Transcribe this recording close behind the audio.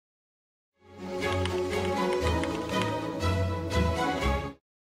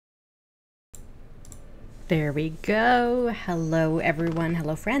There we go. Hello everyone.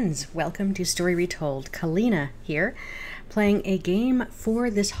 Hello friends. Welcome to Story Retold. Calina here, playing a game for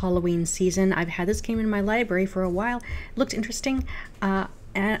this Halloween season. I've had this game in my library for a while. It looked interesting, and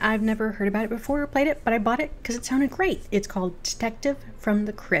I've never heard about it before or played it, but I bought it because it sounded great. It's called Detective from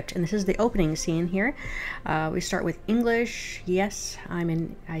the Crypt, and this is the opening scene here. We start with English. Yes,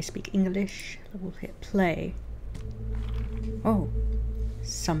 I speak English. We'll hit play. Oh,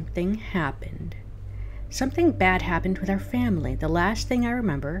 something happened. Something bad happened with our family. The last thing I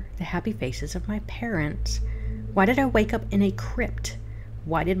remember, the happy faces of my parents. Why did I wake up in a crypt?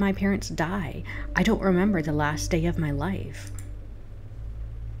 Why did my parents die? I don't remember the last day of my life.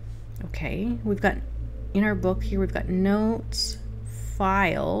 Okay, we've got, in our book here, we've got notes,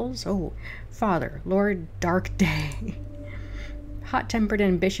 files. Oh, Father, Lord Darkday. Hot-tempered,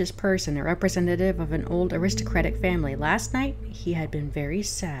 ambitious person, a representative of an old aristocratic family. Last night, he had been very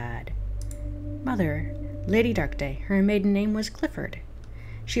sad. Mother, Lady Darkday. Her maiden name was Clifford.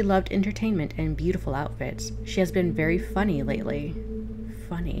 She loved entertainment and beautiful outfits. She has been very funny lately.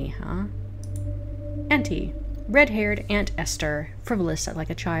 Funny, huh? Auntie, red-haired Aunt Esther, frivolous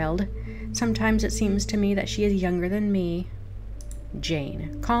like a child. Sometimes it seems to me that she is younger than me.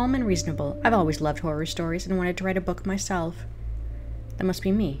 Jane, calm and reasonable. I've always loved horror stories and wanted to write a book myself. That must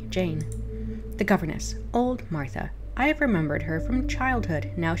be me, Jane. The governess, old Martha. I have remembered her from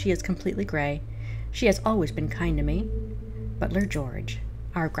childhood. Now she is completely gray. She has always been kind to me. Butler George.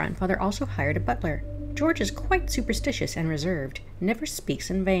 Our grandfather also hired a butler. George is quite superstitious and reserved, never speaks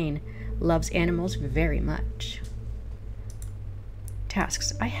in vain, loves animals very much.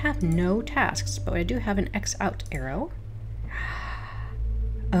 Tasks. I have no tasks, but I do have an X out arrow.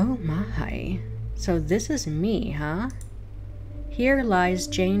 Oh my. So this is me, huh? Here lies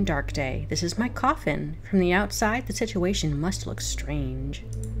Jane Darkday. This is my coffin. From the outside, the situation must look strange.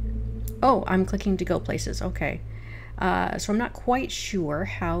 Oh, I'm clicking to go places. Okay. So I'm not quite sure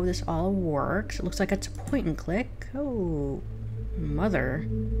how this all works. It looks like it's a point and click. Oh, mother.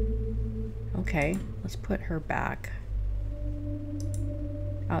 Okay, let's put her back.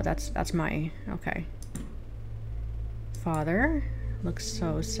 Oh, that's my... Okay. Father. Looks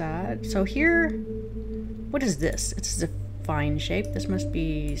so sad. So here... What is this? It's a fine shape. This must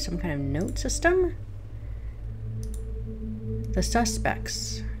be some kind of note system. The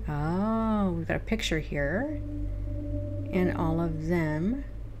suspects. Oh, we've got a picture here. And all of them.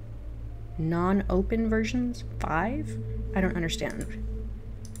 Non-open versions? 5? I don't understand.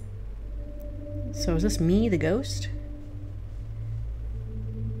 So is this me, the ghost?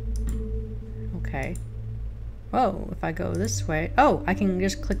 Okay. Whoa, if I go this way... Oh, I can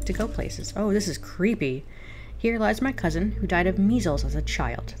just click to go places. Oh, this is creepy. Here lies my cousin, who died of measles as a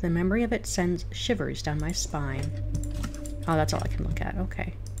child. The memory of it sends shivers down my spine. Oh, that's all I can look at.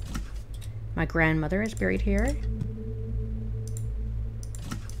 Okay. My grandmother is buried here.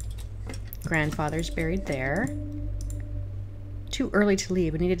 Grandfather's buried there. Too early to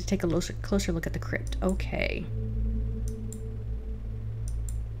leave. We needed to take a closer look at the crypt. Okay.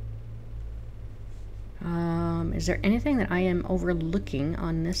 Is there anything that I am overlooking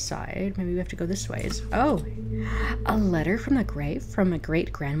on this side? Maybe we have to go this way. Oh, a letter from the grave from a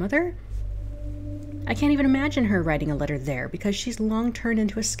great-grandmother? I can't even imagine her writing a letter there because she's long turned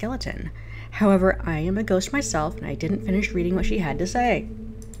into a skeleton. However, I am a ghost myself and I didn't finish reading what she had to say.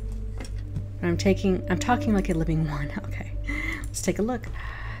 I'm talking like a living one. Okay, let's take a look.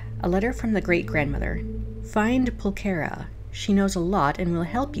 A letter from the great-grandmother. Find Pulchera. She knows a lot and will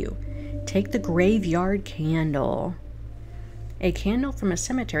help you. Take the graveyard candle. A candle from a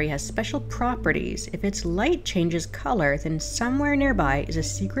cemetery has special properties. If its light changes color, then somewhere nearby is a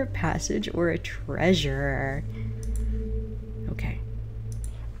secret passage or a treasure. Okay.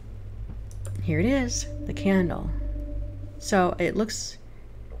 Here it is, the candle. So it looks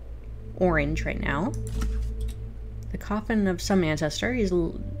orange right now. The coffin of some ancestor. He's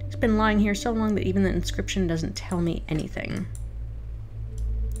been lying here so long that even the inscription doesn't tell me anything.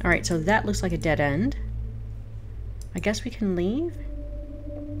 Alright, so that looks like a dead end. I guess we can leave?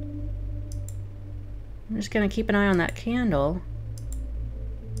 I'm just gonna keep an eye on that candle.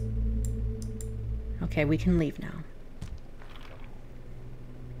 Okay, we can leave now.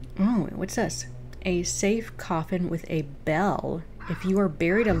 Oh, what's this? A safe coffin with a bell. If you are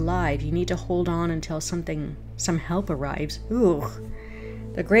buried alive, you need to hold on until some help arrives. Ooh.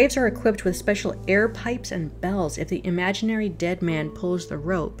 The graves are equipped with special air pipes and bells. If the imaginary dead man pulls the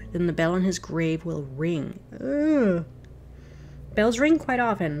rope, then the bell on his grave will ring. Ugh. Bells ring quite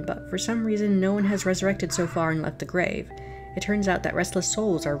often, but for some reason no one has resurrected so far and left the grave. It turns out that restless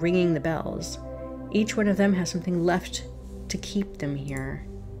souls are ringing the bells. Each one of them has something left to keep them here.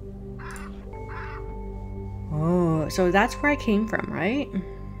 Oh, so that's where I came from, right?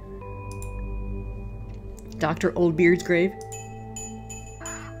 Dr. Oldbeard's grave.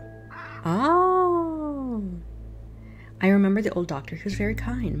 Oh. I remember the old doctor. He was very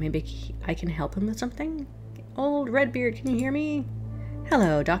kind. Maybe I can help him with something? Old Redbeard, can you hear me?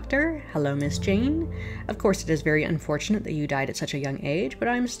 Hello, Doctor. Hello, Miss Jane. Of course, it is very unfortunate that you died at such a young age, but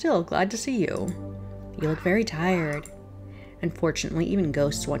I'm still glad to see you. You look very tired. Unfortunately, even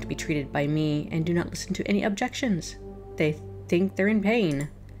ghosts want to be treated by me and do not listen to any objections. They think they're in pain.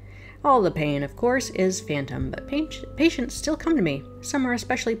 All the pain, of course, is phantom, but patients still come to me. Some are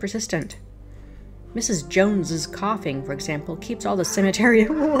especially persistent. Mrs. Jones's coughing, for example, keeps all the cemetery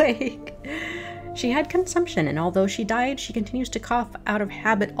awake. She had consumption, and although she died, she continues to cough out of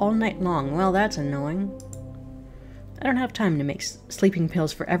habit all night long. Well, that's annoying. I don't have time to make sleeping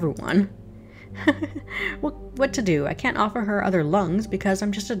pills for everyone. What to do? I can't offer her other lungs because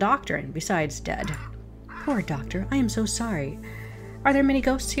I'm just a doctor and besides dead. Poor doctor, I am so sorry. Are there many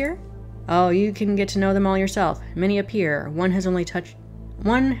ghosts here? Oh, you can get to know them all yourself. Many appear. One has only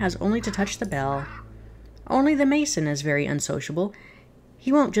to touch the bell. Only the mason is very unsociable.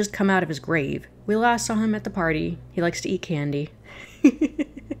 He won't just come out of his grave. We last saw him at the party. He likes to eat candy.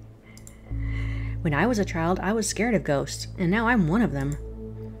 When I was a child, I was scared of ghosts, and now I'm one of them.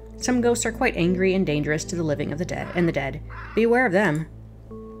 Some ghosts are quite angry and dangerous to the living and the dead. Beware of them.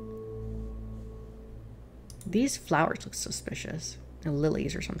 These flowers look suspicious.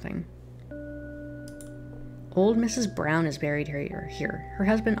 Lilies or something. Old Mrs. Brown is buried here. Her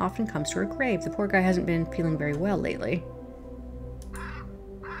husband often comes to her grave. The poor guy hasn't been feeling very well lately.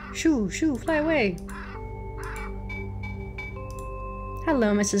 Shoo, shoo, fly away.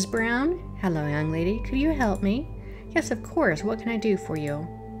 Hello, Mrs. Brown. Hello, young lady. Could you help me? Yes, of course. What can I do for you?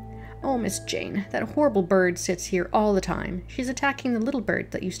 Oh, Miss Jane, that horrible bird sits here all the time. She's attacking the little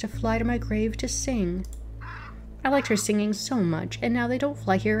bird that used to fly to my grave to sing. I liked her singing so much, and now they don't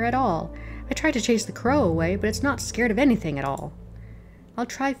fly here at all. I tried to chase the crow away, but it's not scared of anything at all. I'll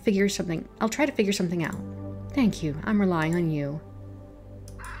try to figure something out. Thank you. I'm relying on you.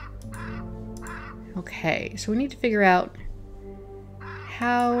 Okay, so we need to figure out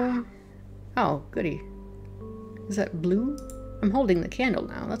how... Oh, goody. Is that blue? I'm holding the candle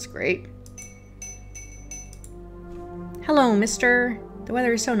now. That's great. Hello, mister. The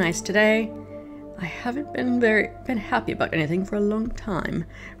weather is so nice today. I haven't been happy about anything for a long time.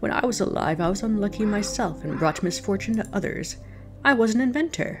 When I was alive, I was unlucky myself and brought misfortune to others. I was an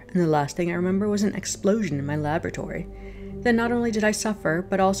inventor, and the last thing I remember was an explosion in my laboratory. Then not only did I suffer,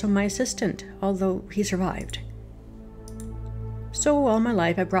 but also my assistant, although he survived. So all my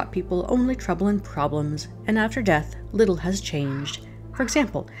life I brought people only trouble and problems, and after death, little has changed. For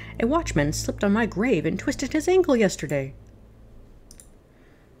example, a watchman slipped on my grave and twisted his ankle yesterday.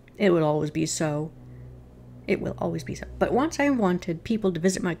 It will always be so. It will always be so. But once I wanted people to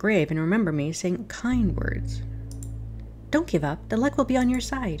visit my grave and remember me, saying kind words. Don't give up. The luck will be on your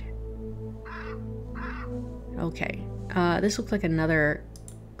side. Okay. This looks like another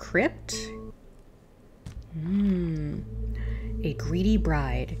crypt. A greedy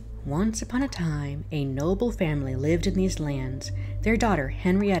bride. Once upon a time, a noble family lived in these lands. Their daughter,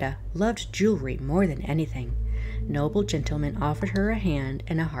 Henrietta, loved jewelry more than anything. Noble gentlemen offered her a hand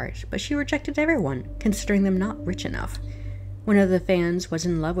and a heart, but she rejected everyone, considering them not rich enough. One of the fans was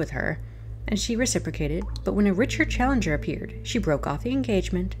in love with her, and she reciprocated, but when a richer challenger appeared, she broke off the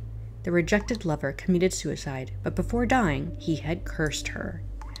engagement. The rejected lover committed suicide, but before dying, he had cursed her.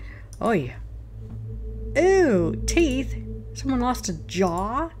 Oy. Ew, teeth. Someone lost a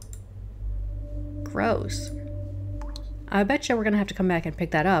jaw? Gross. I bet you we're gonna have to come back and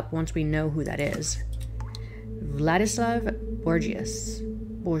pick that up once we know who that is. Vladislav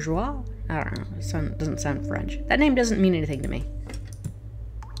Bourgeois? I don't know. It doesn't sound French. That name doesn't mean anything to me.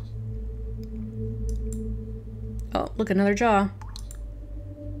 Oh, look, another jaw.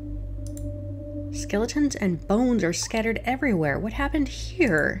 Skeletons and bones are scattered everywhere. What happened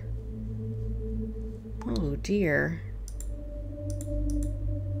here? Oh, dear.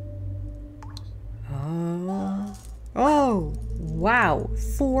 Oh, wow.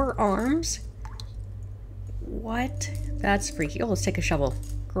 4 arms? What? That's freaky. Oh, let's take a shovel.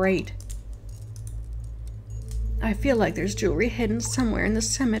 Great. I feel like there's jewelry hidden somewhere in the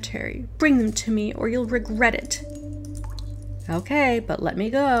cemetery. Bring them to me or you'll regret it. Okay, but let me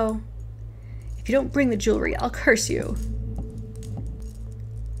go. If you don't bring the jewelry, I'll curse you.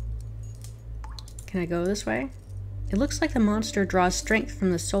 Can I go this way? It looks like the monster draws strength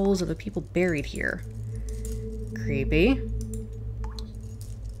from the souls of the people buried here. Creepy.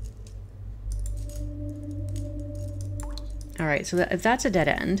 Alright, so if that's a dead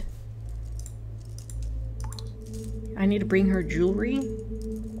end. I need to bring her jewelry.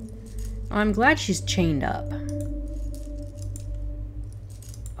 Oh, I'm glad she's chained up.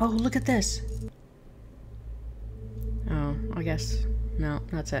 Oh, look at this. Oh, I guess. No,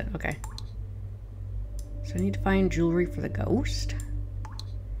 that's it. Okay. So I need to find jewelry for the ghost.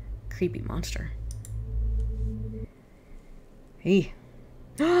 Creepy monster. Hey.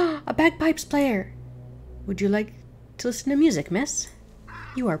 A bagpipes player! Would you like to listen to music, miss?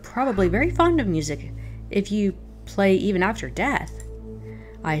 You are probably very fond of music if you play even after death.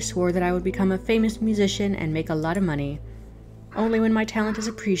 I swore that I would become a famous musician and make a lot of money. Only when my talent is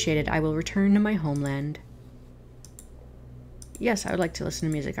appreciated, I will return to my homeland. Yes, I would like to listen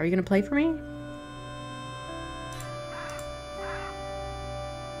to music. Are you going to play for me?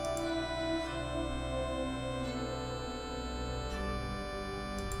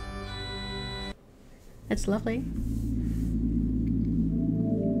 It's lovely.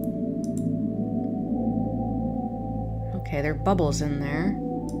 Okay, there are bubbles in there.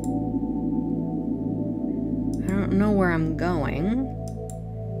 I don't know where I'm going.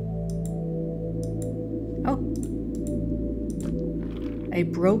 Oh. A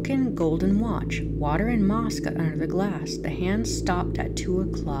broken golden watch. Water and moss got under the glass. The hand stopped at 2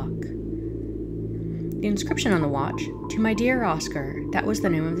 o'clock. The inscription on the watch, "To my dear Oscar," that was the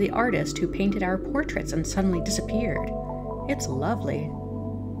name of the artist who painted our portraits and suddenly disappeared. It's lovely.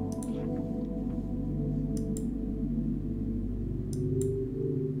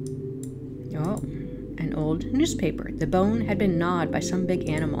 Oh, an old newspaper. The bone had been gnawed by some big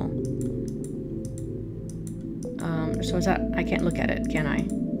animal. So is that... I can't look at it, can I?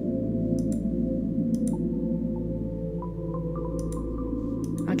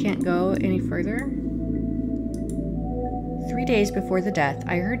 I can't go any further? 3 days before the death,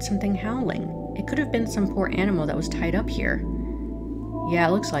 I heard something howling. It could have been some poor animal that was tied up here. Yeah,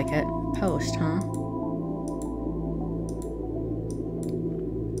 it looks like it. Post, huh?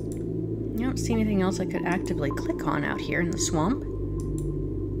 I don't see anything else I could actively click on out here in the swamp.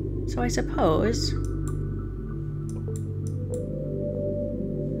 So I suppose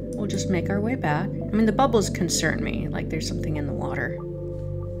we'll just make our way back. I mean, the bubbles concern me, like there's something in the water.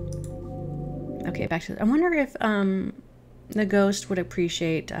 Okay, back to... I wonder if the ghost would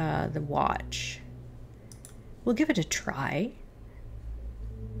appreciate the watch. We'll give it a try.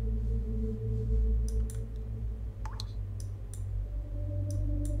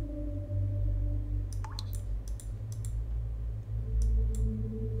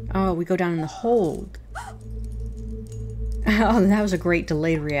 Oh, we go down in the hold. Oh, that was a great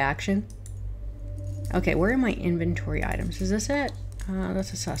delayed reaction. Okay, where are my inventory items? Is this it?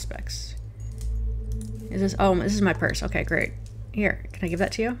 That's the suspects. Is this... Oh, this is my purse. Okay, great. Here, can I give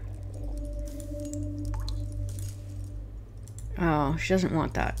that to you? Oh, she doesn't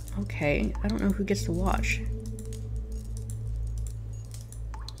want that. Okay, I don't know who gets the watch.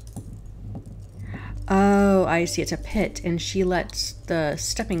 Oh, I see. It's a pit, and she lets the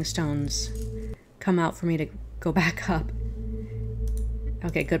stepping stones come out for me to go back up.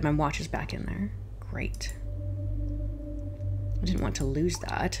 Okay, good. My watch is back in there. Great. I didn't want to lose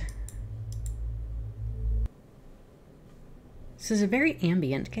that. This is a very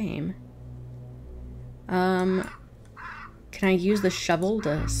ambient game. Can I use the shovel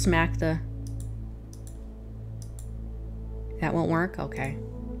to smack the... That won't work? Okay.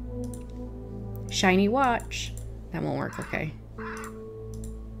 Shiny watch. That won't work. Okay.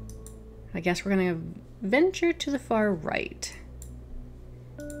 I guess we're gonna venture to the far right.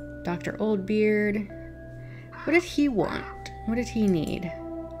 Dr. Oldbeard. What did he want? What did he need?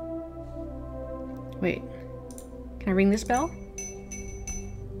 Wait. Can I ring this bell?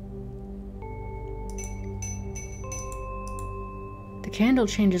 The candle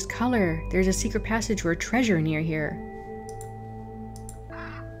changes color. There's a secret passage or a treasure near here.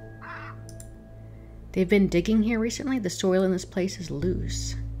 They've been digging here recently. The soil in this place is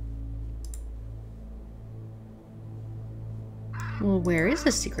loose. Well, where is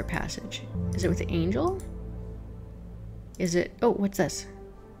this secret passage? Is it with the angel? Is it... Oh, what's this?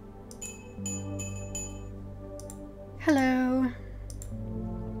 Hello.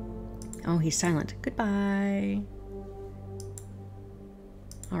 Oh, he's silent. Goodbye.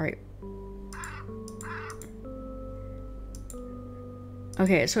 Alright.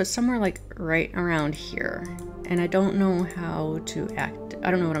 Okay, so it's somewhere like right around here. And I don't know how to act. I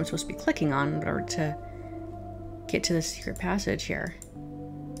don't know what I'm supposed to be clicking on in order to get to the secret passage here.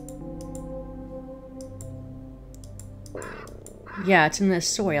 Yeah, it's in this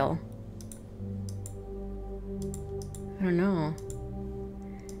soil. I don't know.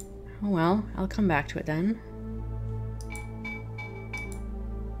 Oh well, I'll come back to it then.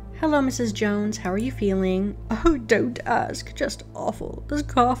 Hello, Mrs. Jones. How are you feeling? Oh, don't ask. Just awful. This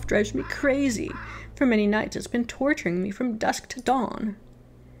cough drives me crazy. For many nights, it's been torturing me from dusk to dawn.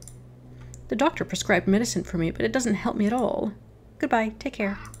 The doctor prescribed medicine for me, but it doesn't help me at all. Goodbye. Take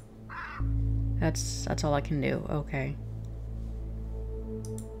care. That's all I can do. Okay.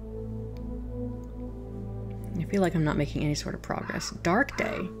 I feel like I'm not making any sort of progress.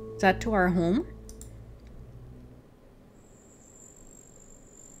 Darkday. Is that to our home?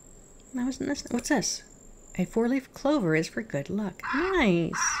 No, isn't this? What's this? A 4-leaf clover is for good luck.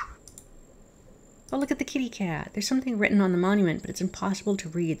 Nice. Oh, look at the kitty cat. There's something written on the monument, but it's impossible to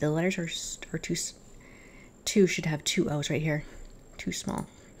read. The letters are two should have 2 O's right here. Too small.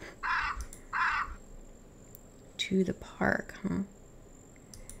 To the park, huh?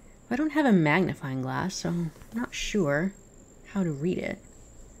 I don't have a magnifying glass, so I'm not sure how to read it.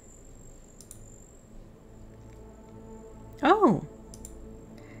 Oh!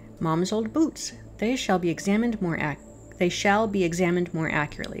 Mom's old boots. They shall be examined more accurately.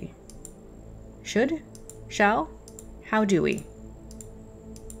 Should? Shall? How do we?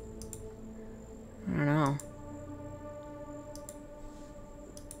 I don't know.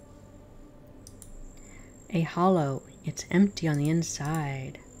 A hollow. It's empty on the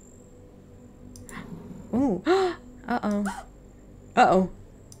inside. Ooh. Uh-oh. Uh-oh.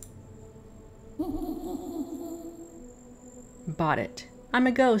 Bought it. I'm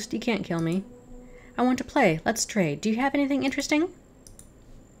a ghost. You can't kill me. I want to play. Let's trade. Do you have anything interesting?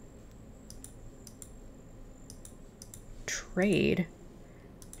 Trade?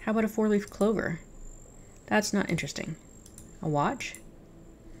 How about a 4-leaf clover? That's not interesting. A watch?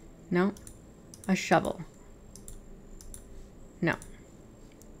 No. A shovel? No.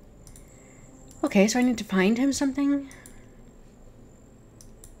 Okay, so I need to find him something?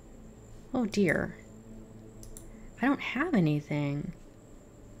 Oh dear. I don't have anything.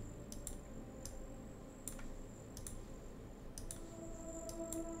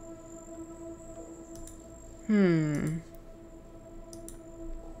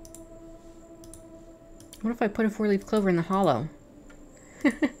 What if I put a 4-leaf clover in the hollow?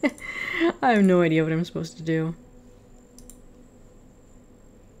 I have no idea what I'm supposed to do.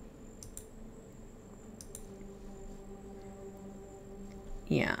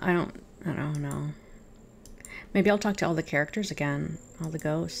 Yeah, I don't know. Maybe I'll talk to all the characters again, all the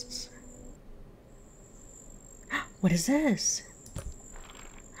ghosts. What is this?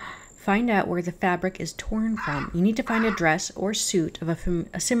 Find out where the fabric is torn from. You need to find a dress or suit of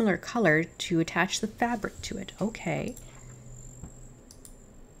a similar color to attach the fabric to it. Okay.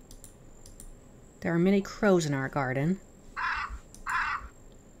 There are many crows in our garden.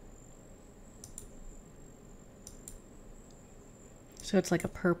 So it's like a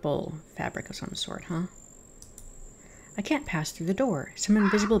purple fabric of some sort, huh? I can't pass through the door. Some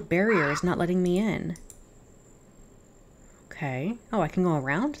invisible barrier is not letting me in. Okay. Oh, I can go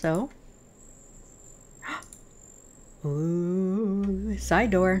around, though. Ooh, side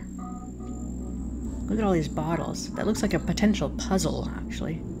door. Look at all these bottles. That looks like a potential puzzle,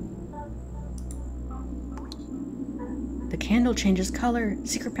 actually. The candle changes color.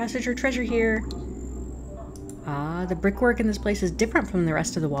 Secret passage or treasure here. Ah, the brickwork in this place is different from the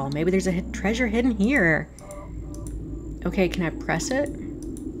rest of the wall. Maybe there's a treasure hidden here. Okay, can I press it?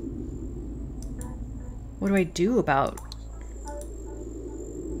 What do I do about...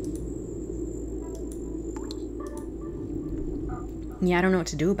 Yeah, I don't know what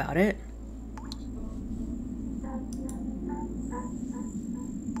to do about it.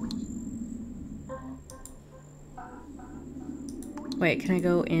 Wait, can I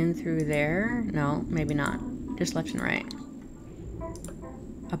go in through there? No, maybe not. Just left and right.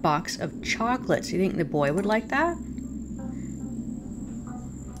 A box of chocolates. You think the boy would like that?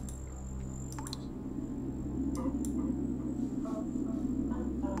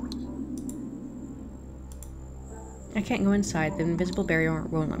 I can't go inside. The invisible barrier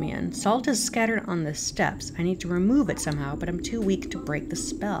won't let me in. Salt is scattered on the steps. I need to remove it somehow, but I'm too weak to break the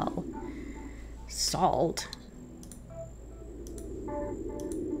spell. Salt?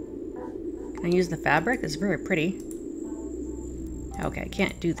 Can I use the fabric? It's very pretty. Okay, I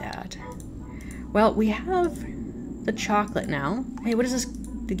can't do that. Well, we have the chocolate now. Hey, what is this?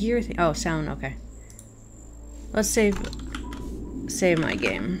 The gear thing? Oh, sound. Okay. Let's save my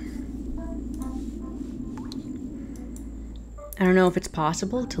game. I don't know if it's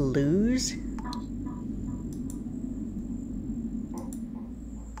possible to lose.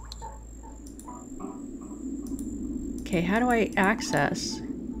 Okay, how do I access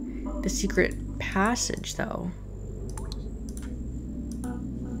the secret passage, though?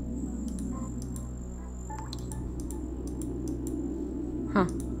 Huh.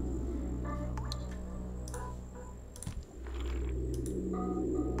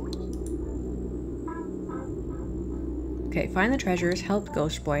 Okay, find the treasures, help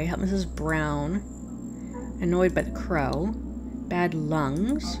Ghost Boy, help Mrs. Brown, annoyed by the crow, bad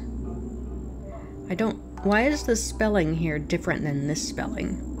lungs. I don't... Why is the spelling here different than this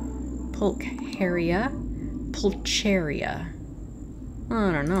spelling? Pulcheria? Pulcheria.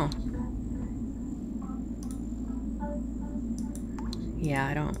 I don't know. Yeah,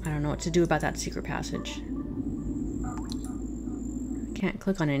 I don't know what to do about that secret passage. Can't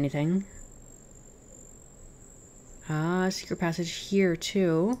click on anything. Ah, secret passage here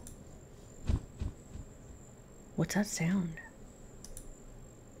too. What's that sound?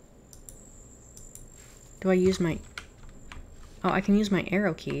 Do I use my... Oh, I can use my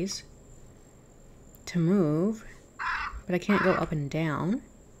arrow keys to move, but I can't go up and down.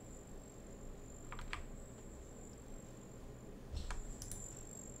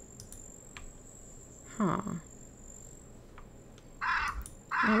 Huh.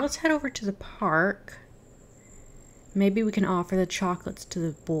 Well, let's head over to the park. Maybe we can offer the chocolates to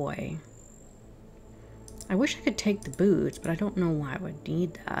the boy. I wish I could take the boots, but I don't know why I would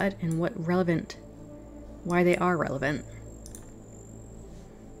need that and why they are relevant.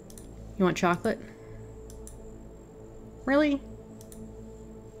 You want chocolate? Really?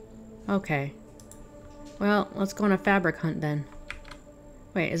 Okay. Well, let's go on a fabric hunt then.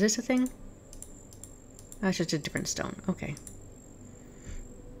 Wait, is this a thing? That's just a different stone. Okay.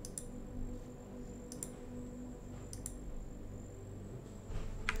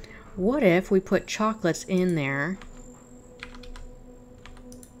 What if we put chocolates in there?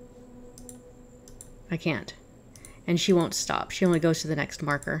 I can't. And she won't stop. She only goes to the next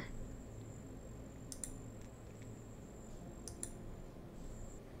marker.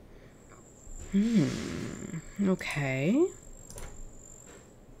 Okay.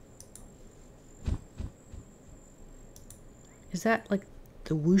 Is that like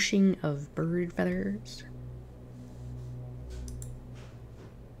the whooshing of bird feathers?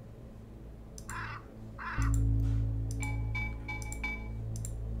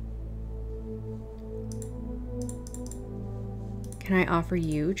 Can I offer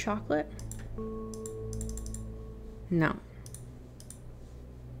you chocolate? No.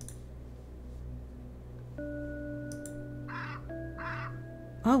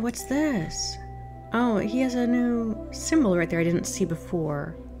 Oh, what's this? Oh, he has a new symbol right there I didn't see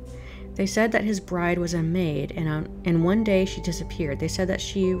before. They said that his bride was a maid, and one day she disappeared. They said that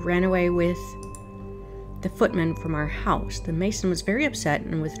she ran away with the footman from our house. The mason was very upset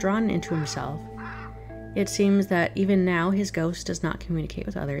and withdrawn into himself. It seems that even now his ghost does not communicate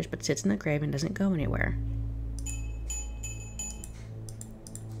with others, but sits in the grave and doesn't go anywhere.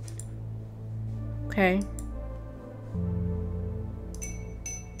 Okay.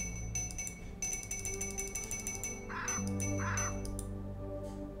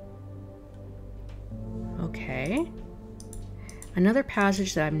 Okay. Another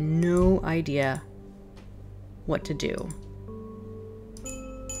passage that I have no idea what to do.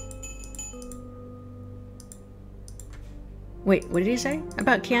 Wait, what did he say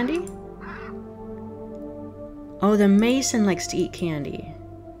about candy? Oh, the mason likes to eat candy.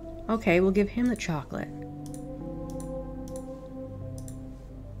 Okay, we'll give him the chocolate.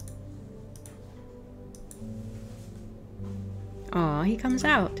 Aw, he comes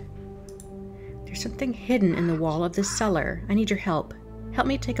out. There's something hidden in the wall of this cellar. I need your help. Help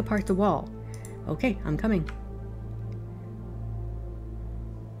me take apart the wall. Okay, I'm coming.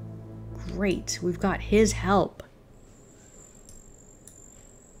 Great, we've got his help.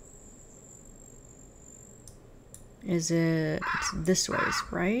 It's this way,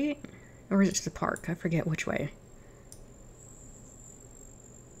 right? Or is it to the park? I forget which way.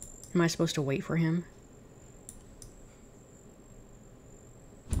 Am I supposed to wait for him?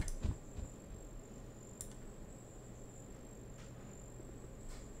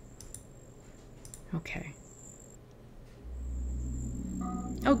 Okay.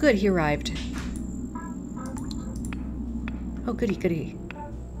 Oh good, he arrived. Oh goody goody.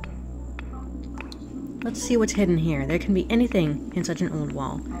 Let's see what's hidden here. There can be anything in such an old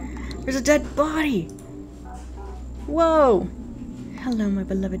wall. There's a dead body! Whoa! Hello, my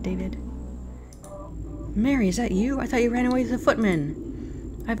beloved David. Mary, is that you? I thought you ran away with the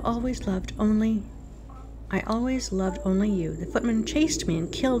footman. I always loved only you. The footman chased me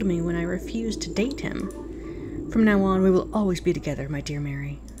and killed me when I refused to date him. From now on, we will always be together, my dear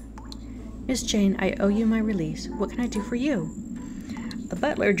Mary. Miss Jane, I owe you my release. What can I do for you? The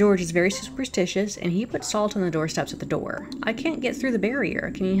butler, George, is very superstitious, and he put salt on the doorsteps at the door. I can't get through the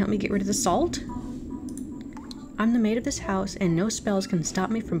barrier. Can you help me get rid of the salt? I'm the maid of this house, and no spells can stop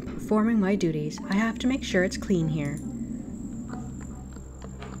me from performing my duties. I have to make sure it's clean here.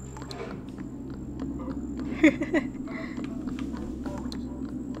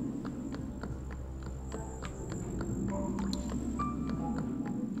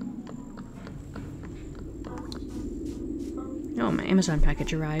 Oh, my Amazon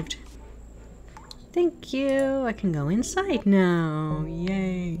package arrived. Thank you. I can go inside now.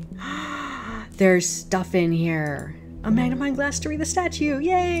 Yay. There's stuff in here. A magnifying glass to read the statue.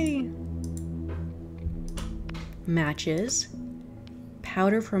 Yay. Matches.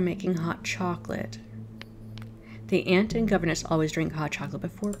 Powder for making hot chocolate. The aunt and governess always drink hot chocolate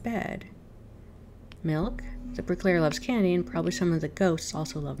before bed. Milk. The bricklayer loves candy, and probably some of the ghosts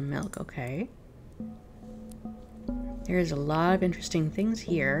also love milk. Okay. There's a lot of interesting things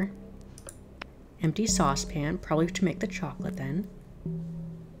here. Empty saucepan, probably to make the chocolate then.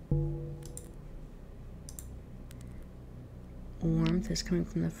 Warmth is coming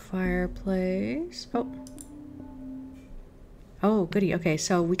from the fireplace. Oh. Oh, goody. Okay,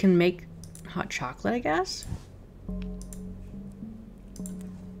 so we can make hot chocolate, I guess?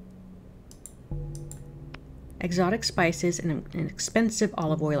 Exotic spices and an expensive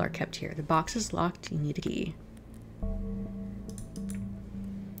olive oil are kept here. The box is locked. You need a key.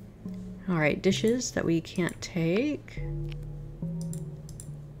 Alright, dishes that we can't take.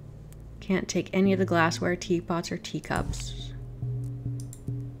 Can't take any of the glassware, teapots, or teacups.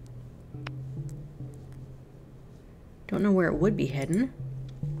 Don't know where it would be hidden.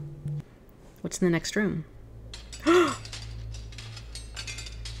 What's in the next room?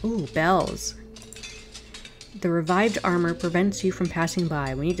 Ooh, bells. The revived armor prevents you from passing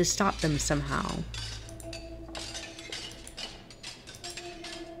by. We need to stop them somehow.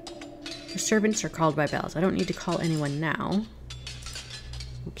 The servants are called by bells. I don't need to call anyone now.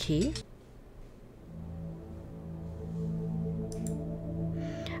 Okay.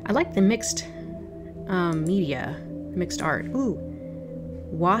 I like the mixed media, mixed art. Ooh,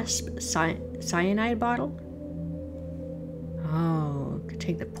 wasp cyanide bottle. Oh, could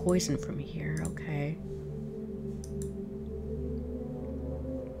take the poison from here. Okay.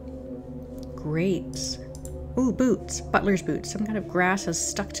 Grapes. Ooh, boots. Butler's boots. Some kind of grass has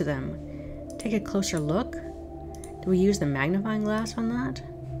stuck to them. Take a closer look. Do we use the magnifying glass on that?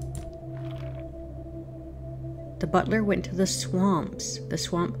 The butler went to the swamps. The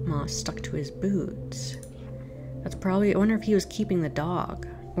swamp moss stuck to his boots. That's probably... I wonder if he was keeping the dog.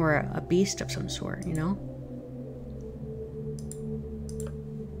 Or a beast of some sort, you know?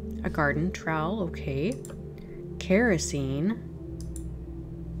 A garden trowel, okay. Kerosene.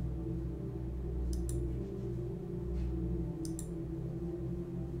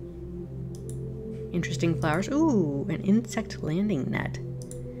 Interesting flowers. Ooh, an insect landing net.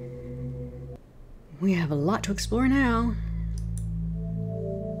 We have a lot to explore now.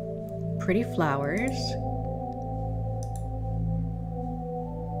 Pretty flowers.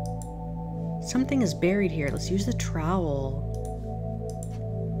 Something is buried here. Let's use the trowel.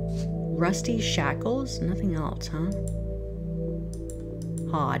 Rusty shackles? Nothing else, huh?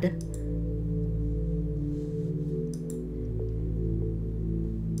 Odd.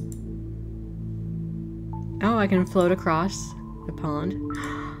 Oh, I can float across the pond.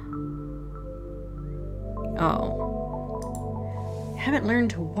 Oh. Haven't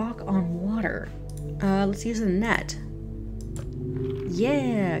learned to walk on water. Let's use the net.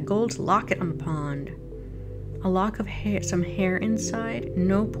 Yeah, gold locket on the pond. A lock of hair, some hair inside.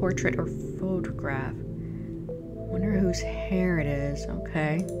 No portrait or photograph. Wonder whose hair it is.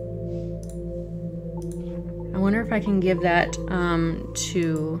 Okay. I wonder if I can give that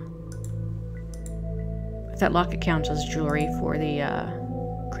to... If that locket counts as jewelry for the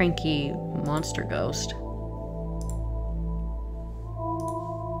cranky monster ghost.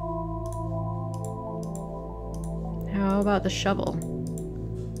 How about the shovel?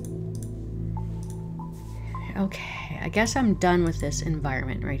 Okay, I guess I'm done with this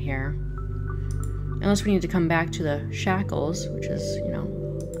environment right here. Unless we need to come back to the shackles, which is, you know,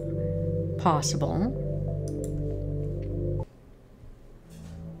 possible.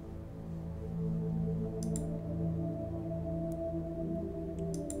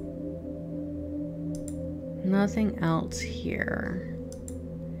 Nothing else here.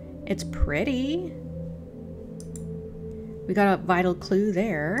 It's pretty. We got a vital clue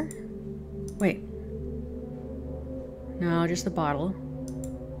there. Wait. No, just the bottle.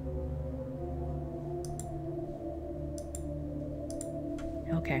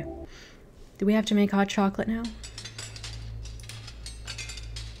 Okay. Do we have to make hot chocolate now?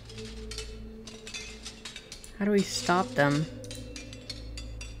 How do we stop them?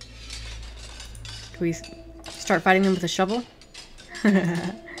 Do we start fighting them with a shovel?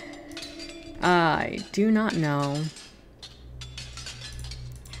 I do not know.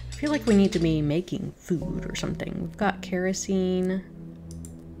 I feel like we need to be making food or something. We've got kerosene.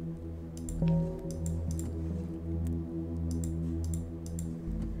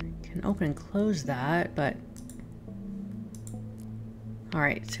 I can open and close that, but...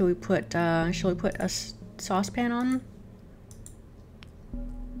 Alright, so we put, shall we put a saucepan on?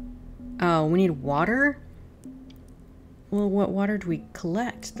 Oh, we need water? Well, what water do we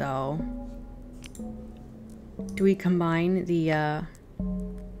collect, though? Do we combine the,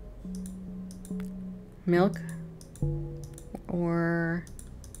 milk? Or...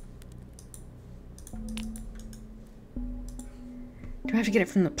 do I have to get it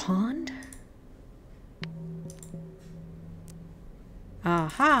from the pond?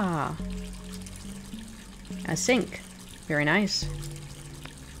 Aha! A sink. Very nice.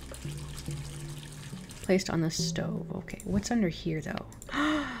 Placed on the stove. Okay, what's under here though?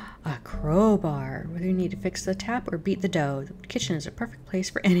 A crowbar. Whether you need to fix the tap or beat the dough, the kitchen is a perfect place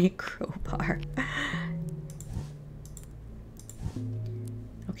for any crowbar.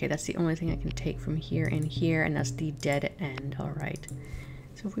 Okay, that's the only thing I can take from here and here, and that's the dead end. Alright.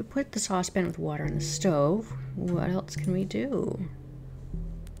 So if we put the saucepan with water on the stove, what else can we do?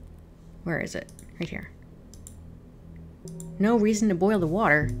 Where is it? Right here. No reason to boil the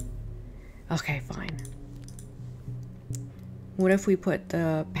water. Okay, fine. What if we put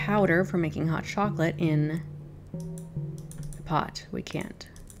the powder for making hot chocolate in the pot? We can't.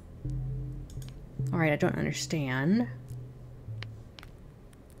 Alright, I don't understand.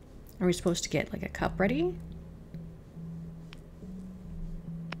 Are we supposed to get like a cup ready?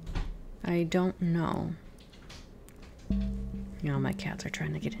 I don't know. No, my cats are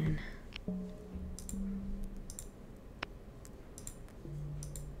trying to get in.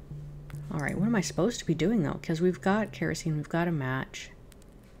 Alright, what am I supposed to be doing though? Because we've got kerosene, we've got a match.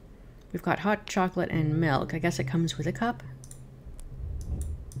 We've got hot chocolate and milk. I guess it comes with a cup.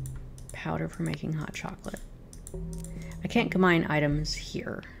 Powder for making hot chocolate. I can't combine items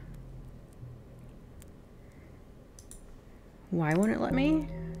here. Why won't it let me?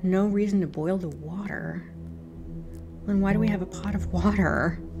 No reason to boil the water. Then why do we have a pot of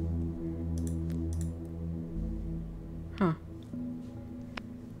water? Huh.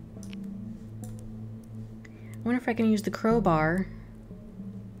 I wonder if I can use the crowbar.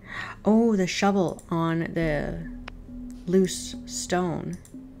 Oh, the shovel on the loose stone.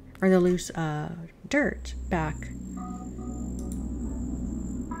 Or the loose dirt back.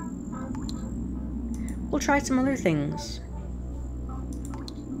 We'll try some other things.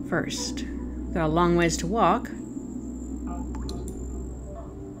 First, got a long ways to walk.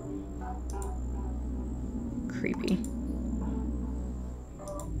 Creepy.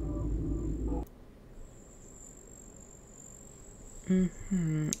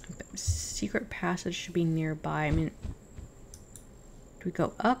 Secret passage should be nearby. I mean, do we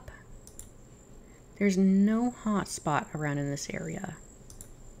go up? There's no hot spot around in this area.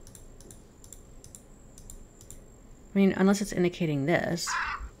 I mean, unless it's indicating this.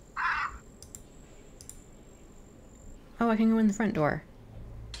 Oh, I can go in the front door.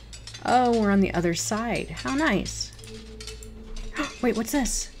 Oh, we're on the other side. How nice. Wait, what's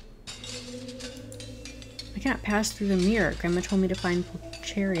this? I cannot pass through the mirror. Grandma told me to find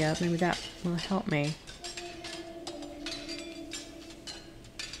Pulcheria. Maybe that will help me.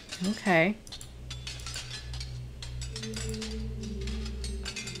 Okay.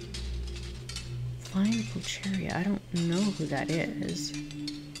 Find Pulcheria. I don't know who that is.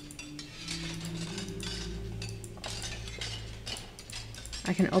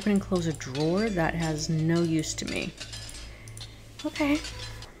 I can open and close a drawer. That has no use to me. Okay.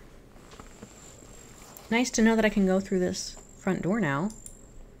 Nice to know that I can go through this front door now.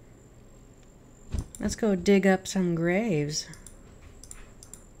 Let's go dig up some graves.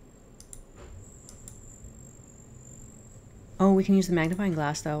 Oh, we can use the magnifying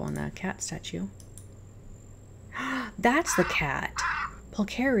glass, though, on the cat statue. That's the cat.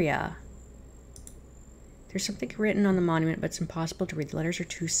 Pulcheria. There's something written on the monument, but it's impossible to read. The letters are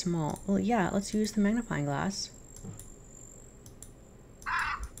too small. Well, yeah, let's use the magnifying glass.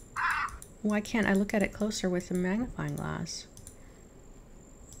 Why can't I look at it closer with the magnifying glass?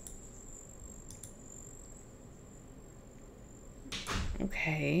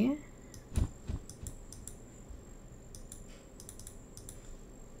 Okay.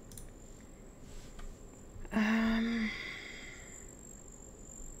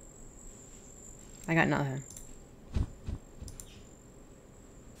 I got nothing.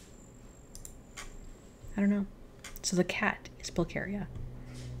 I don't know. So the cat is Pulcheria.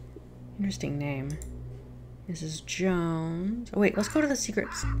 Interesting name. Mrs. Jones. Oh wait, let's go to the secret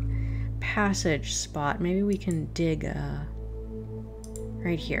passage spot. Maybe we can dig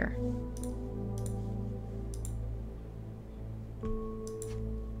right here.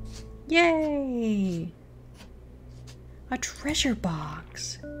 Yay! A treasure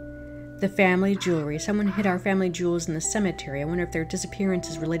box. The family jewelry. Someone hid our family jewels in the cemetery. I wonder if their disappearance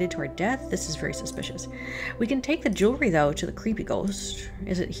is related to our death. This is very suspicious. We can take the jewelry, though, to the creepy ghost.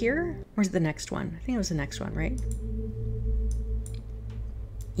 Is it here? Or is it the next one? I think it was the next one, right?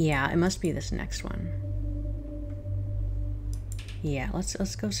 Yeah, it must be this next one. Yeah, let's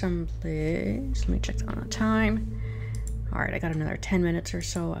go someplace. Let me check on the time. Alright, I got another 10 minutes or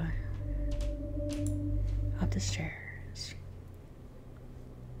so up the stairs.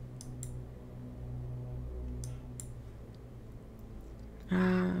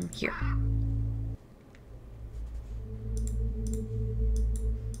 Here.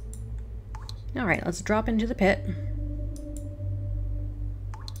 Alright, let's drop into the pit.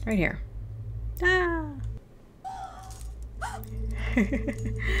 Right here. Ah!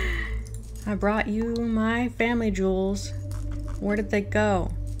 I brought you my family jewels. Where did they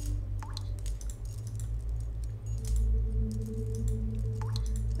go?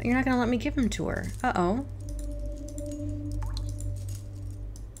 You're not gonna let me give them to her. Uh-oh.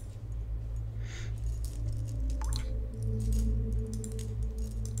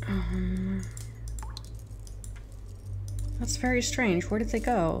 That's very strange. Where did they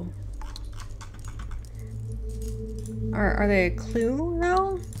go? Are they a clue,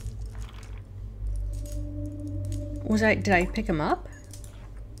 though? Did I pick them up?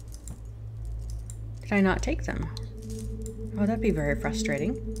 Did I not take them? Oh, that'd be very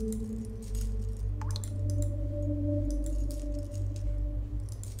frustrating.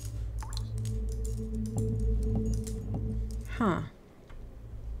 Huh.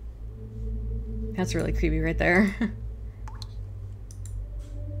 That's really creepy right there.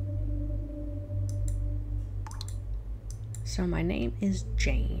 So my name is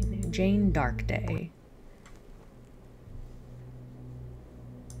Jane. Jane Darkday.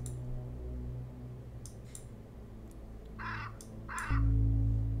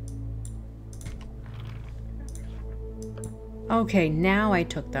 Okay, now I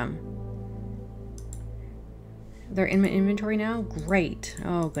took them. They're in my inventory now? Great.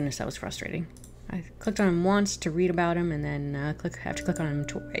 Oh goodness, that was frustrating. I clicked on them once to read about them and then have to click on them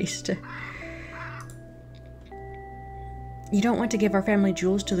twice to... You don't want to give our family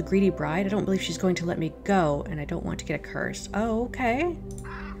jewels to the greedy bride? I don't believe she's going to let me go, and I don't want to get a curse. Oh, okay.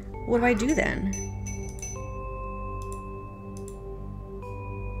 What do I do then?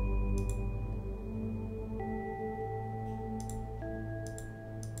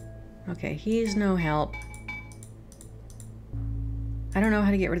 Okay, he's no help. I don't know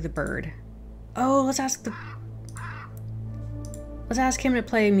how to get rid of the bird. Oh, let's ask him to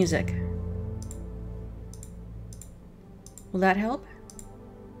play music. Will that help?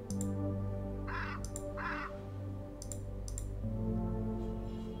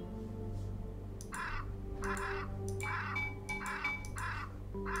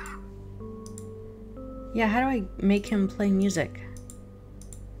 Yeah, how do I make him play music?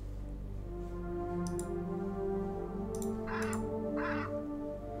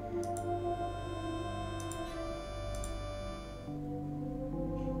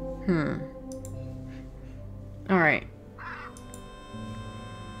 All right.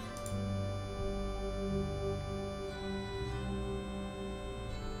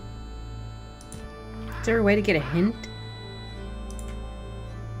 Is there a way to get a hint?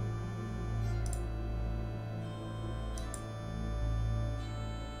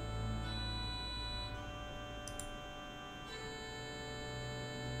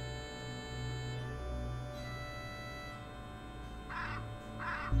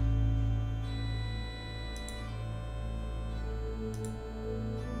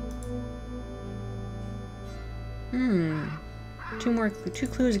 Two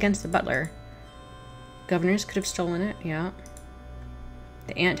clues against the butler. Governors could have stolen it, yeah.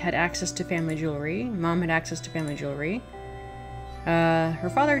 The aunt had access to family jewelry. Mom had access to family jewelry.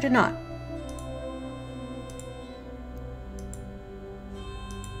 Her father did not.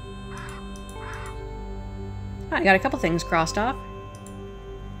 I got a couple things crossed off.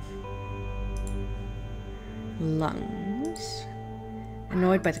 Lungs.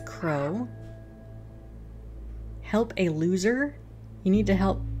 Annoyed by the crow. Help a loser? You need to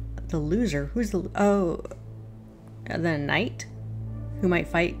help the loser. Who's the... Oh... The knight? Who might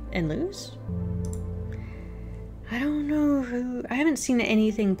fight and lose? I don't know who... I haven't seen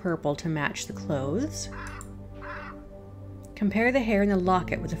anything purple to match the clothes. Compare the hair in the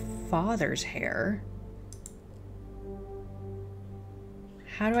locket with the father's hair.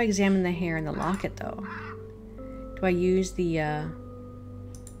 How do I examine the hair in the locket, though? Do I use the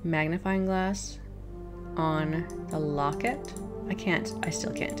magnifying glass on the locket? I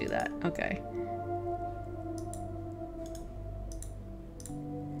still can't do that. Okay.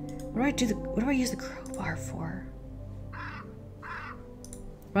 What What do I use the crowbar for?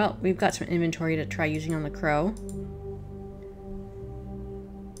 Well, we've got some inventory to try using on the crow.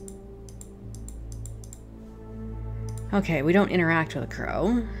 Okay, we don't interact with a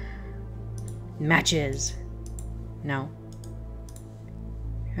crow. Matches. No.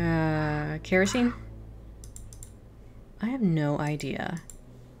 Kerosene? I have no idea.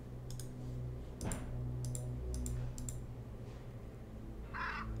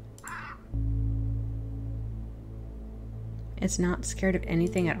 It's not scared of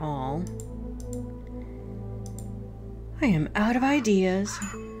anything at all. I am out of ideas.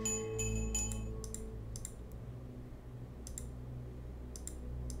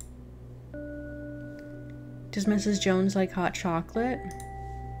 Does Mrs. Jones like hot chocolate?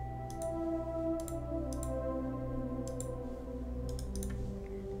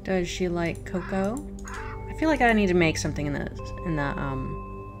 Does she like cocoa? I feel like I need to make something in the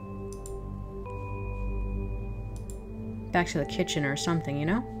back to the kitchen or something, you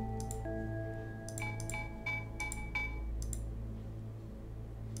know?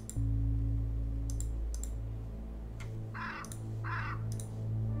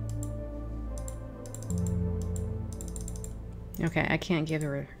 Okay, I can't give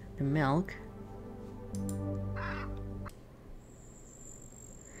her the milk.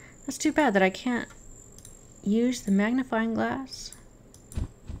 That's too bad that I can't use the magnifying glass.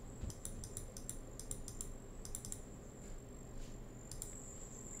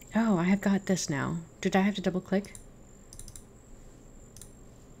 Oh, I have got this now. Did I have to double click?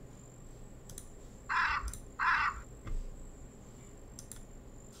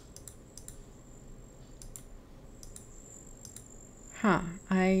 Huh,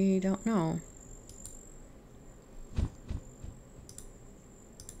 I don't know.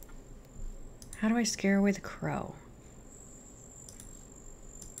 How do I scare away the crow?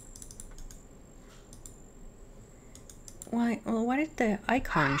 Why did the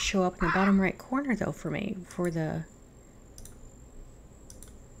icon show up in the bottom right corner though for me?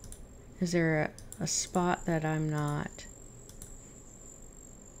 Is there a spot that I'm not?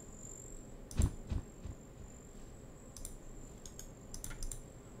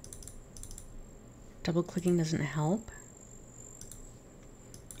 Double clicking doesn't help?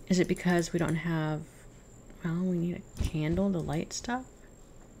 Is it because we don't have, well, we need a candle to light stuff?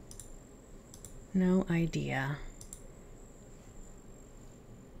 No idea.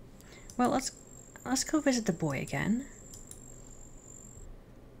 Well, let's go visit the boy again.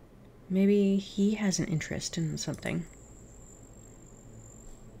 Maybe he has an interest in something.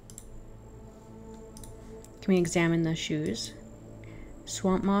 Can we examine the shoes?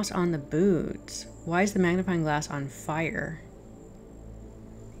 Swamp moss on the boots. Why is the magnifying glass on fire?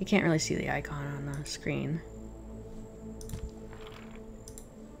 You can't really see the icon on the screen.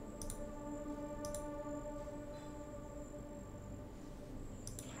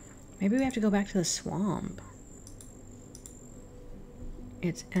 Maybe we have to go back to the swamp.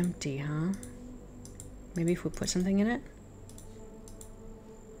 It's empty, huh? Maybe if we put something in it?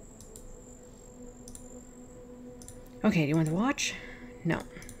 Okay, do you want the watch? No.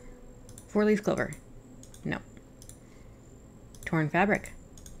 4-leaf clover? No. Torn fabric?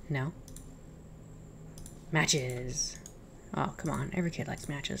 No. Matches. Oh, come on. Every kid likes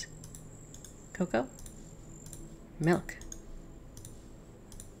matches. Cocoa? Milk.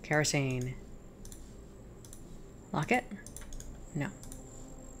 Kerosene. Locket? No.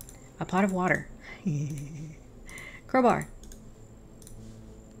 A pot of water. Crowbar.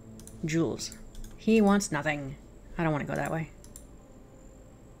 Jewels. He wants nothing. I don't want to go that way.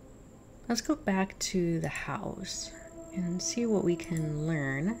 Let's go back to the house and see what we can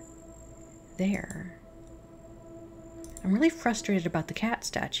learn there. I'm really frustrated about the cat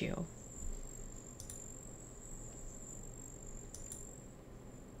statue.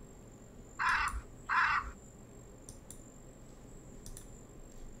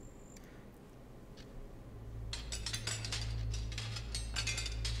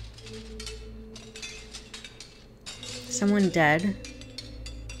 Someone dead.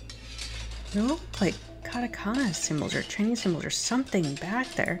 They look like katakana symbols or Chinese symbols or something back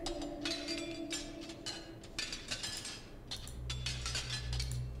there.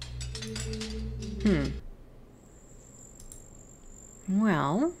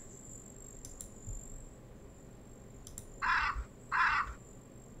 Well.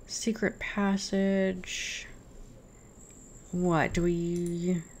 Secret passage. What? Do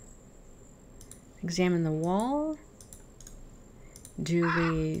we examine the wall? Do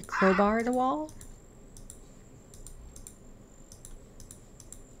we crowbar the wall?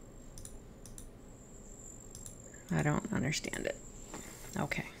 I don't understand it.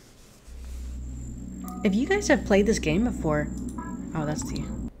 Okay. If you guys have played this game before... Oh,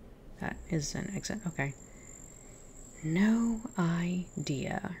 that is an exit. Okay. No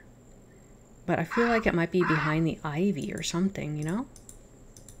idea. But I feel like it might be behind the ivy or something, you know?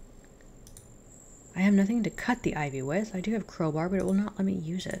 I have nothing to cut the ivy with. I do have crowbar, but it will not let me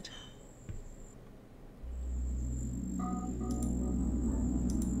use it.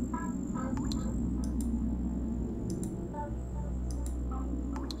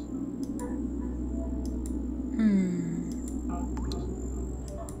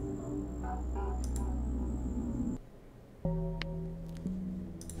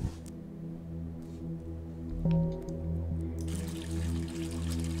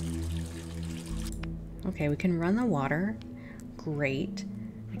 Okay, we can run the water. Great.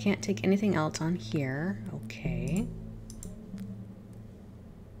 I can't take anything else on here. Okay.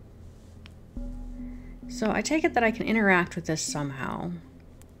 So I take it that I can interact with this somehow.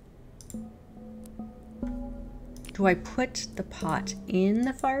 Do I put the pot in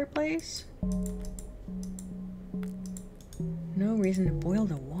the fireplace? No reason to boil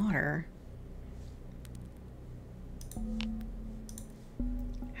the water.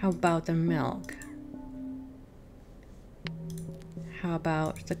 How about the milk? How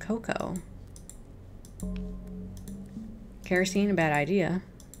about the cocoa? Kerosene, a bad idea.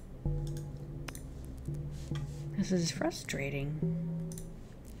 This is frustrating.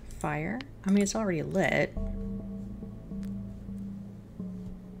 Fire? I mean, it's already lit.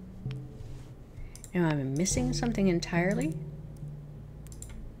 Am I missing something entirely?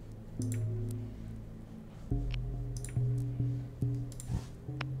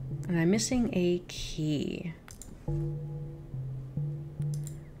 And I'm missing a key.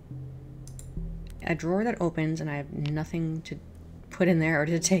 A drawer that opens and I have nothing to put in there or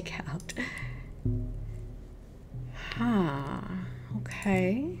to take out. Huh.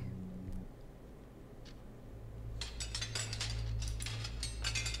 Okay.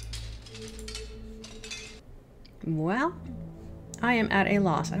 Well, I am at a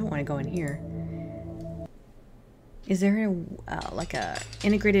loss. I don't want to go in here. Is there a like a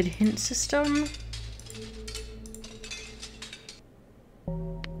integrated hint system?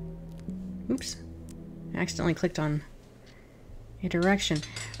 Oops. I accidentally clicked on a direction.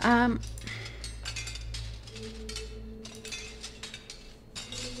 I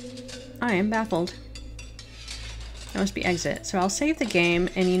am baffled. That must be exit. So I'll save the game,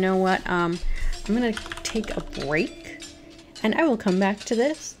 and you know what? I'm gonna take a break, and I will come back to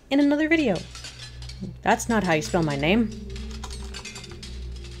this in another video. That's not how you spell my name.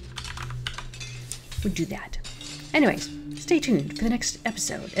 We'll do that. Anyways, stay tuned for the next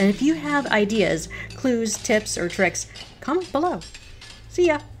episode. And if you have ideas, clues, tips, or tricks, comment below. See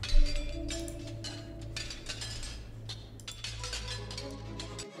ya!